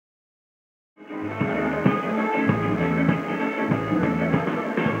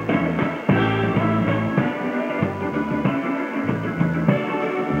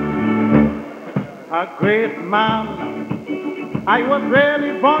A great man I was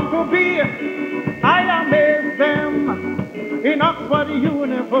really born to be. I amazed them in Oxford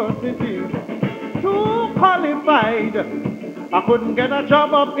University. Too qualified, I couldn't get a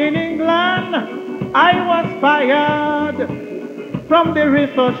job up in England. I was fired from the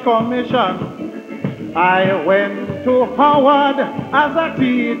research commission. I went to Howard as a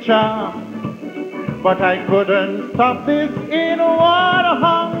teacher, but I couldn't stop this inward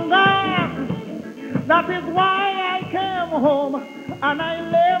hunger. That is why I came home and I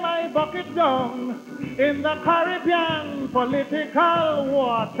lay my bucket down in the Caribbean political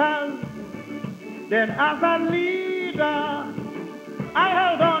waters. Then as a leader, I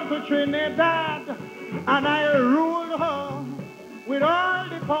held on to Trinidad and I ruled her with all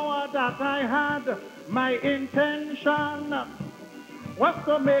the power that I had. My intention was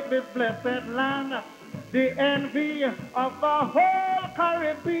to make this blessed land the envy of the whole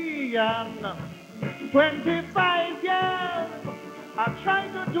Caribbean. 25 years, I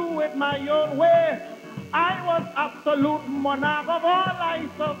tried to do it my own way. I was absolute monarch of all I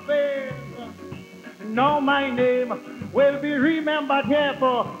surveyed. Now my name will be remembered here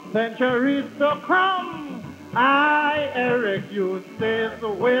for centuries to come. I, Eric Eustace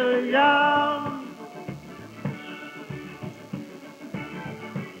Williams.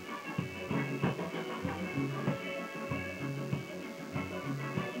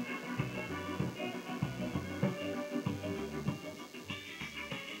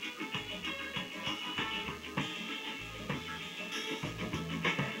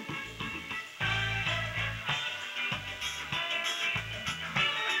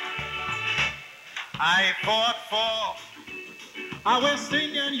 I fought for our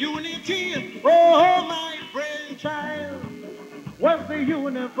singing unity. Oh, my brainchild was the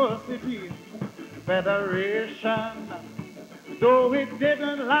University Federation. Though it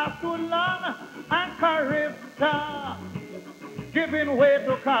didn't last too long, and Caribta giving way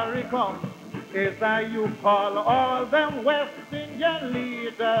to CARICOM is how you call all them West Indian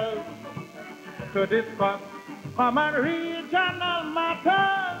leaders to discuss common regional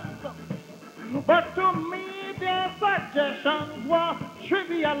matters. But to me, their suggestions were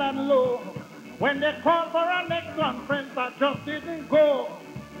trivial and low. When they called for a next conference, I just didn't go.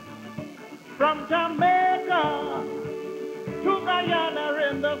 From Jamaica to Guyana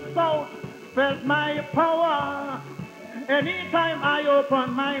in the south, felt my power. Anytime I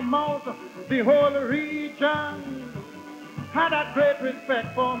opened my mouth, the whole region had a great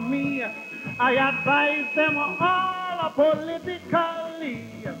respect for me. I advised them all politically.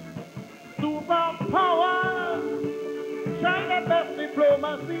 Superpowers, try the best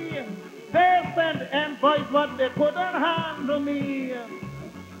diplomacy. They sent envoys, but they couldn't handle me.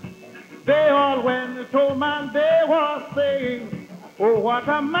 They all went to man, they were saying, oh, what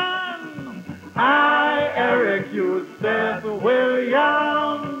a man. I, Eric Eustace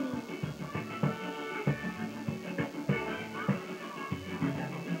Williams.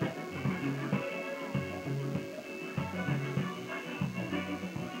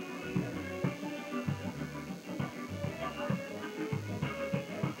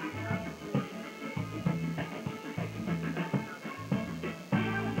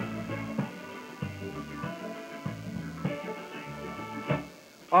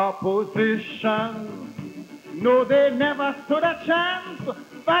 Opposition, no, they never stood a chance.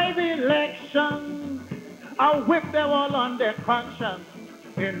 By the election, I whipped them all on their conscience.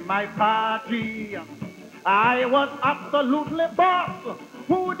 In my party, I was absolutely boss.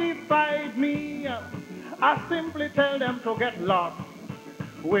 Who defied me? I simply tell them to get lost.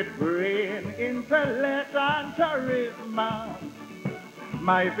 With brain, intellect, and charisma,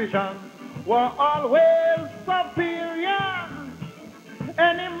 my visions were always superior.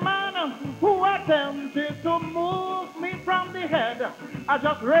 Any man who attempted to move me from the head, I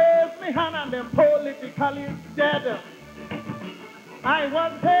just raised my hand and then politically dead. I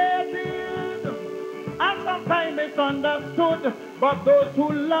was hated and sometimes misunderstood, but those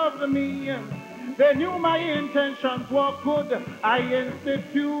who loved me, they knew my intentions were good. I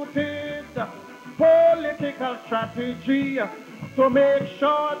instituted political strategy to make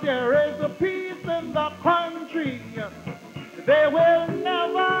sure there is peace in the country. They will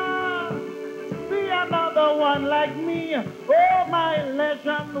never see another one like me. Oh, my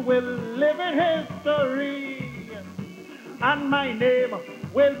legend will live in history. And my name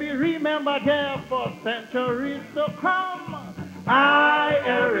will be remembered here for centuries to come. I,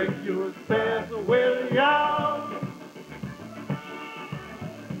 Eric Eustace Williams.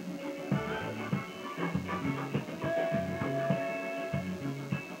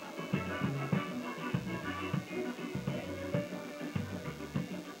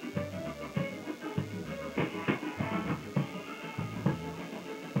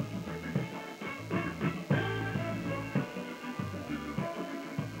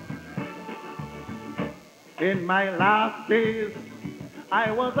 In my last days,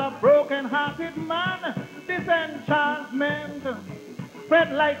 I was a broken-hearted man. Disenchantment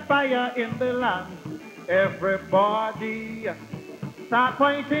spread like fire in the land. Everybody start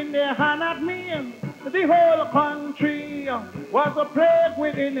pointing their hand at me. The whole country was a plague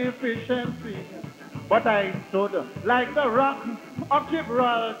with inefficiency. But I stood like the rock of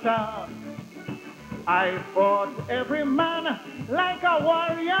Gibraltar. I fought every man like a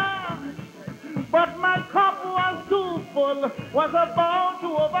warrior. But my cup was too full, was about to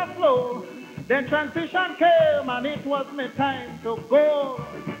overflow. Then transition came and it was my time to go.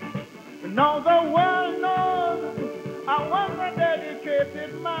 Now the world knows I was a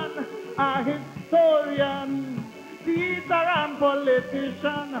dedicated man, a historian, teacher and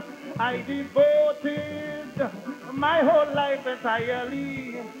politician. I devoted my whole life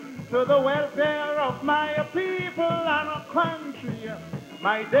entirely to the welfare of my people and country.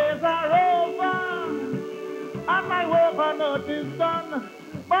 My days are over and my work on earth is done,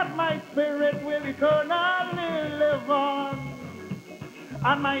 but my spirit will eternally live on.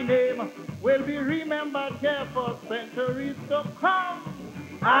 And my name will be remembered here for centuries to come.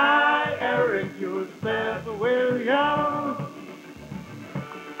 I, Eric Eustace Williams.